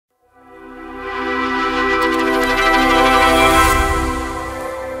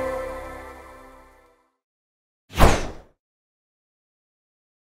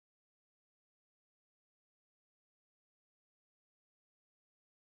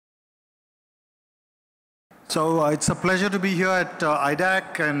It's a pleasure to be here at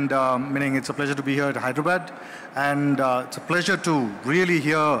IDAC, and meaning it's a pleasure to be here at Hyderabad, and it's a pleasure to really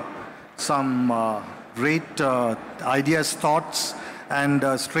hear some great ideas, thoughts, and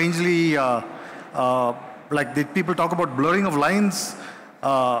strangely, like the people talk about blurring of lines.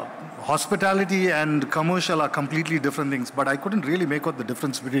 Hospitality and commercial are completely different things, but I couldn't really make out the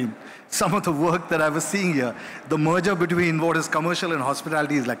difference between some of the work that I was seeing here. The merger between what is commercial and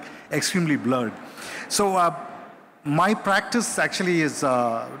hospitality is like extremely blurred. So my practice actually is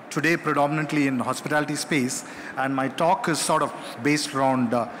today predominantly in hospitality space, and my talk is sort of based around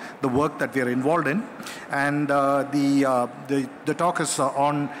the work that we are involved in. And the talk is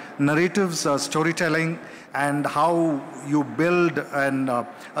on narratives, storytelling, and how you build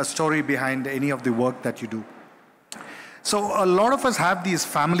a story behind any of the work that you do. So a lot of us have these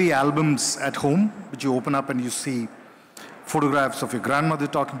family albums at home, which you open up and you see photographs of your grandmother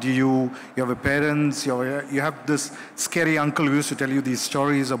talking to you, you have your parents, you have this scary uncle who used to tell you these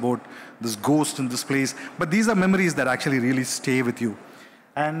stories about this ghost in this place. But these are memories that actually really stay with you.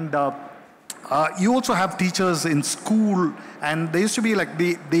 And you also have teachers in school, and there used to be like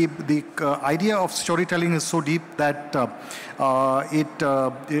the idea of storytelling is so deep that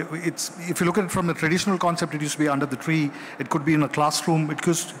it's, if you look at it from the traditional concept, it used to be under the tree, it could be in a classroom, it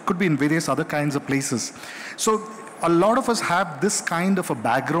could be in various other kinds of places. So a lot of us have this kind of a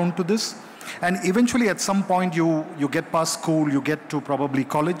background to this. And eventually, at some point, you get past school, you get to probably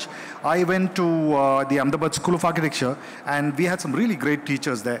college. I went to the Ahmedabad School of Architecture, and we had some really great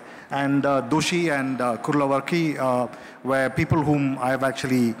teachers there. And Doshi and Kurlawarki were people whom I have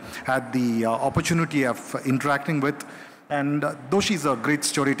actually had the opportunity of interacting with. And Doshi is a great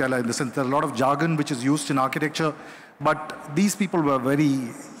storyteller in the sense there are a lot of jargon which is used in architecture, but these people were very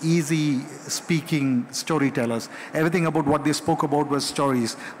easy speaking storytellers. Everything about what they spoke about was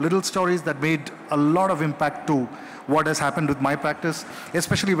stories, little stories that made a lot of impact to what has happened with my practice,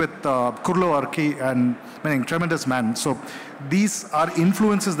 especially with Kurlawarki, and meaning tremendous man. So these are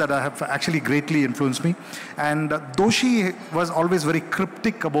influences that have actually greatly influenced me. And Doshi was always very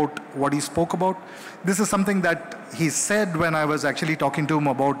cryptic about what he spoke about. This is something that he said when I was actually talking to him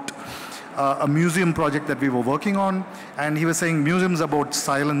about a museum project that we were working on, and he was saying museums about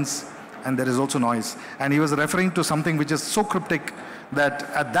silence and there is also noise. And he was referring to something which is so cryptic that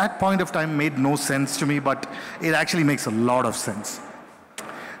at that point of time made no sense to me, but it actually makes a lot of sense.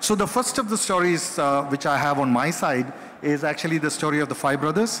 So the first of the stories which I have on my side is actually the story of the five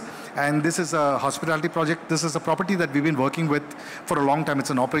brothers. And this is a hospitality project. This is a property that we've been working with for a long time. It's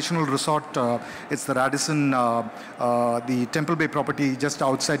an operational resort. It's the Radisson, the Temple Bay property just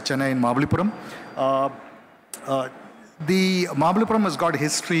outside Chennai in Mahabalipuram. The Mahabalipuram has got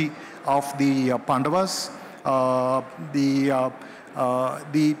history of the Pandavas. The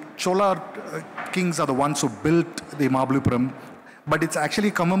Chola kings are the ones who built the Mahabalipuram, but it's actually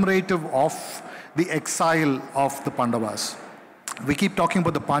commemorative of the exile of the Pandavas. We keep talking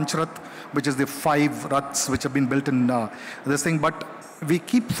about the Panchrath, which is the 5 Raths which have been built in this thing, but we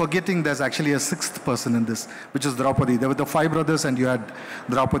keep forgetting there's actually a 6th person in this, which is Draupadi. There were the 5 brothers and you had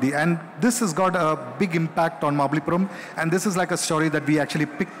Draupadi. And this has got a big impact on Mahabalipuram, and this is like a story that we actually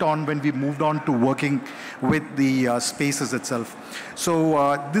picked on when we moved on to working with the spaces itself.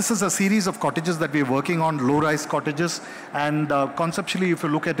 So this is a series of cottages that we're working on, low-rise cottages, and conceptually, if you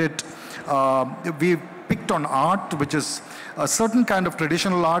look at it, we picked on art, which is a certain kind of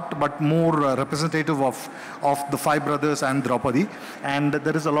traditional art, but more representative of the 5 brothers and Draupadi. And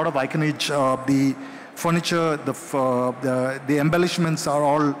there is a lot of iconage. The furniture, the embellishments are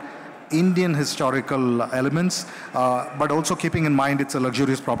all Indian historical elements, but also keeping in mind it's a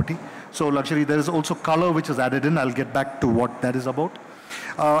luxurious property. So luxury, there is also color which is added in. I'll get back to what that is about.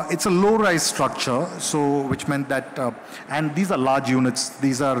 It's a low-rise structure, so which meant that, and these are large units.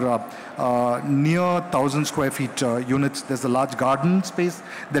 These are near 1,000 square feet units. There's a large garden space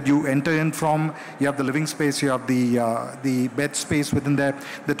that you enter in from. You have the living space. You have the bed space within there.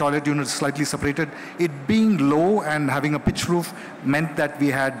 The toilet unit is slightly separated. It being low and having a pitch roof meant that we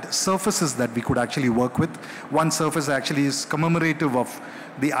had surfaces that we could actually work with. One surface actually is commemorative of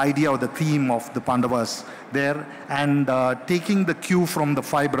the idea or the theme of the Pandavas there, and taking the cue from the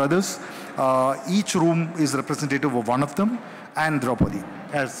 5 brothers, each room is representative of one of them, and Draupadi.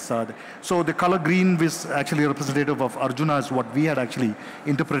 So the color green was actually representative of Arjuna, is what we had actually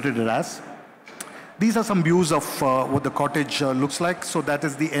interpreted it as. These are some views of what the cottage looks like. So that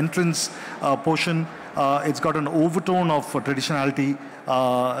is the entrance portion. It's got an overtone of traditionality,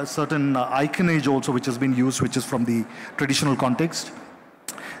 certain iconage also which has been used, which is from the traditional context.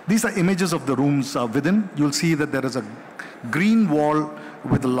 These are images of the rooms within. You'll see that there is a green wall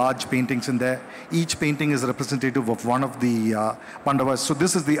with large paintings in there. Each painting is representative of one of the Pandavas. So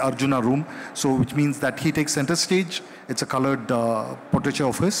this is the Arjuna room, so which means that he takes center stage. It's a colored portraiture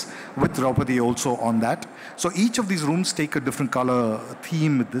of his, with Draupadi also on that. So each of these rooms take a different color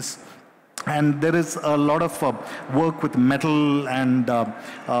theme with this. And there is a lot of work with metal and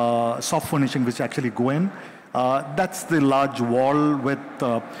soft furnishing which actually go in. That's the large wall with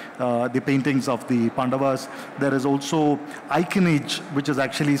the paintings of the Pandavas. There is also iconage, which is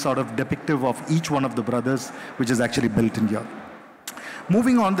actually sort of depictive of each one of the brothers, which is actually built in here.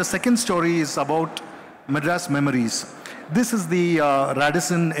 Moving on, the second story is about Madras Memories. This is the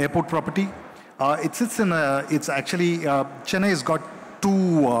Radisson Airport property. It sits in it's actually, Chennai has got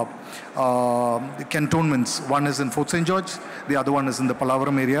two cantonments. One is in Fort St. George, the other one is in the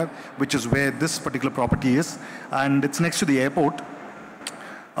Pallavaram area, which is where this particular property is, and it's next to the airport.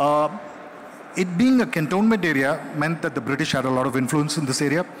 It being a cantonment area meant that the British had a lot of influence in this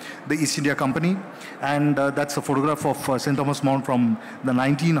area, the East India Company, and that's a photograph of St. Thomas Mount from the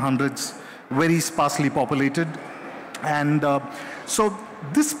 1900s, very sparsely populated. And so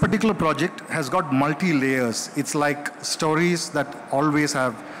this particular project has got multi-layers. It's like stories that always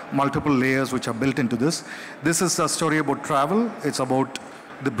have multiple layers which are built into this. This is a story about travel. It's about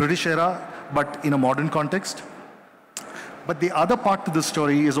the British era, but in a modern context. But the other part to the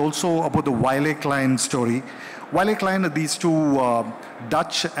story is also about the Wiley Klein story. Wiley Klein are these two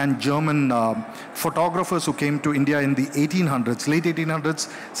Dutch and German photographers who came to India in the 1800s, late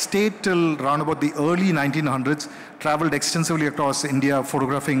 1800s, stayed till around about the early 1900s, traveled extensively across India,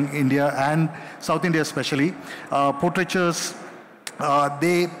 photographing India and South India especially. Portraitures,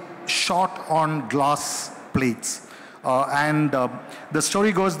 they shot on glass plates. And the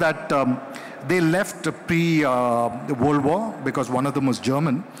story goes that they left pre-World War because one of them was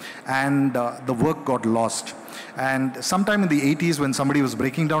German, and the work got lost. And sometime in the 80s, when somebody was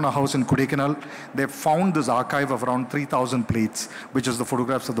breaking down a house in Kodaikanal, they found this archive of around 3,000 plates, which is the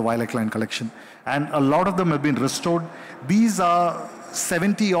photographs of the Wiley Klein collection. And a lot of them have been restored. These are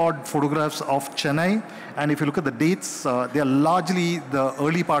 70-odd photographs of Chennai. And if you look at the dates, they are largely the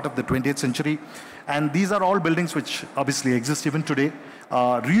early part of the 20th century. And these are all buildings which obviously exist even today.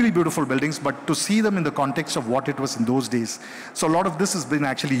 Really beautiful buildings, but to see them in the context of what it was in those days. So a lot of this has been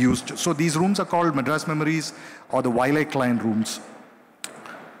actually used. So these rooms are called Madras Memories or the Wiley Klein rooms.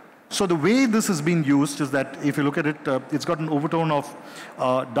 So the way this has been used is that if you look at it, it's got an overtone of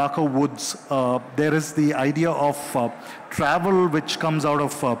darker woods. There is the idea of travel which comes out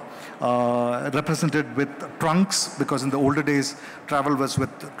of represented with trunks, because in the older days travel was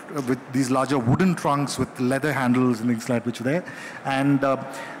with these larger wooden trunks with leather handles and things like that which are there. And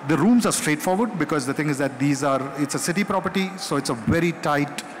the rooms are straightforward because the thing is that it's a city property, so it's a very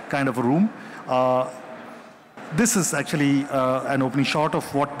tight kind of a room. This is actually an opening shot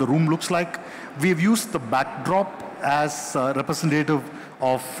of what the room looks like. We've used the backdrop as representative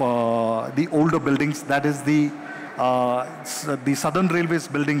of the older buildings. That is the Southern Railways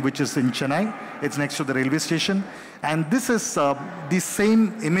building, which is in Chennai. It's next to the railway station. And this is the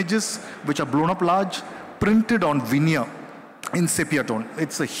same images which are blown up large, printed on veneer in sepia tone.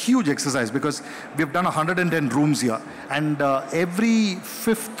 It's a huge exercise because we've done 110 rooms here. And every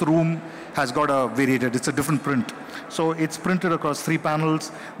fifth room has got a variated, it's a different print. So it's printed across 3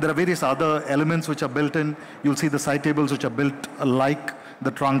 panels. There are various other elements which are built in. You'll see the side tables which are built like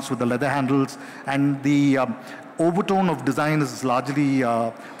the trunks with the leather handles. And the overtone of design is largely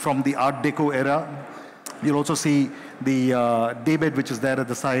from the Art Deco era. You'll also see the daybed which is there at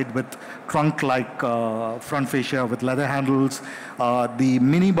the side with trunk-like front fascia with leather handles. The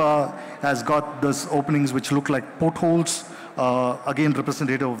minibar has got those openings which look like portholes. Again,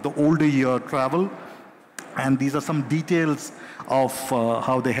 representative of the older year travel. And these are some details of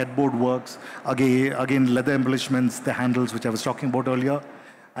how the headboard works. Again, leather embellishments, the handles, which I was talking about earlier.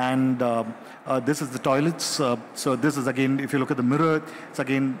 And this is the toilets. So this is, again, if you look at the mirror, it's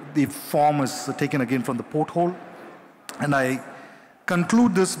again, the form is taken again from the porthole. And I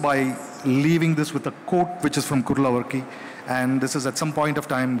conclude this by leaving this with a quote, which is from Kurlavarki. And this is at some point of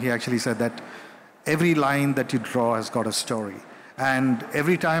time, he actually said that every line that you draw has got a story. And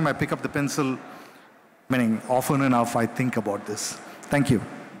every time I pick up the pencil, meaning often enough, I think about this. Thank you.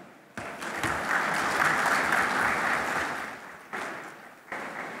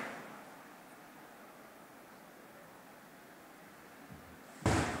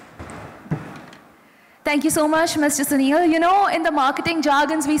 Thank you so much, Mr. Sunil. You know, in the marketing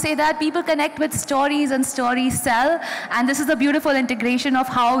jargons, we say that people connect with stories and stories sell. And this is a beautiful integration of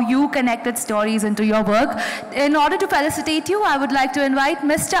how you connected stories into your work. In order to felicitate you, I would like to invite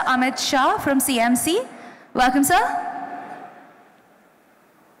Mr. Amit Shah from CMC. Welcome, sir.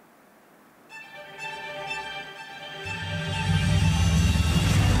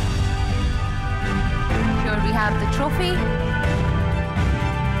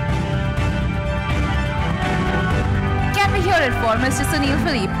 it for Mr. Sunil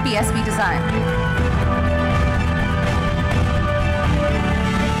Philippe, PSP Design.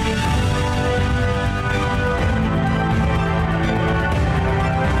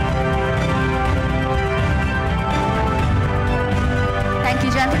 Thank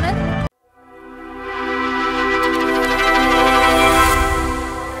you, gentlemen.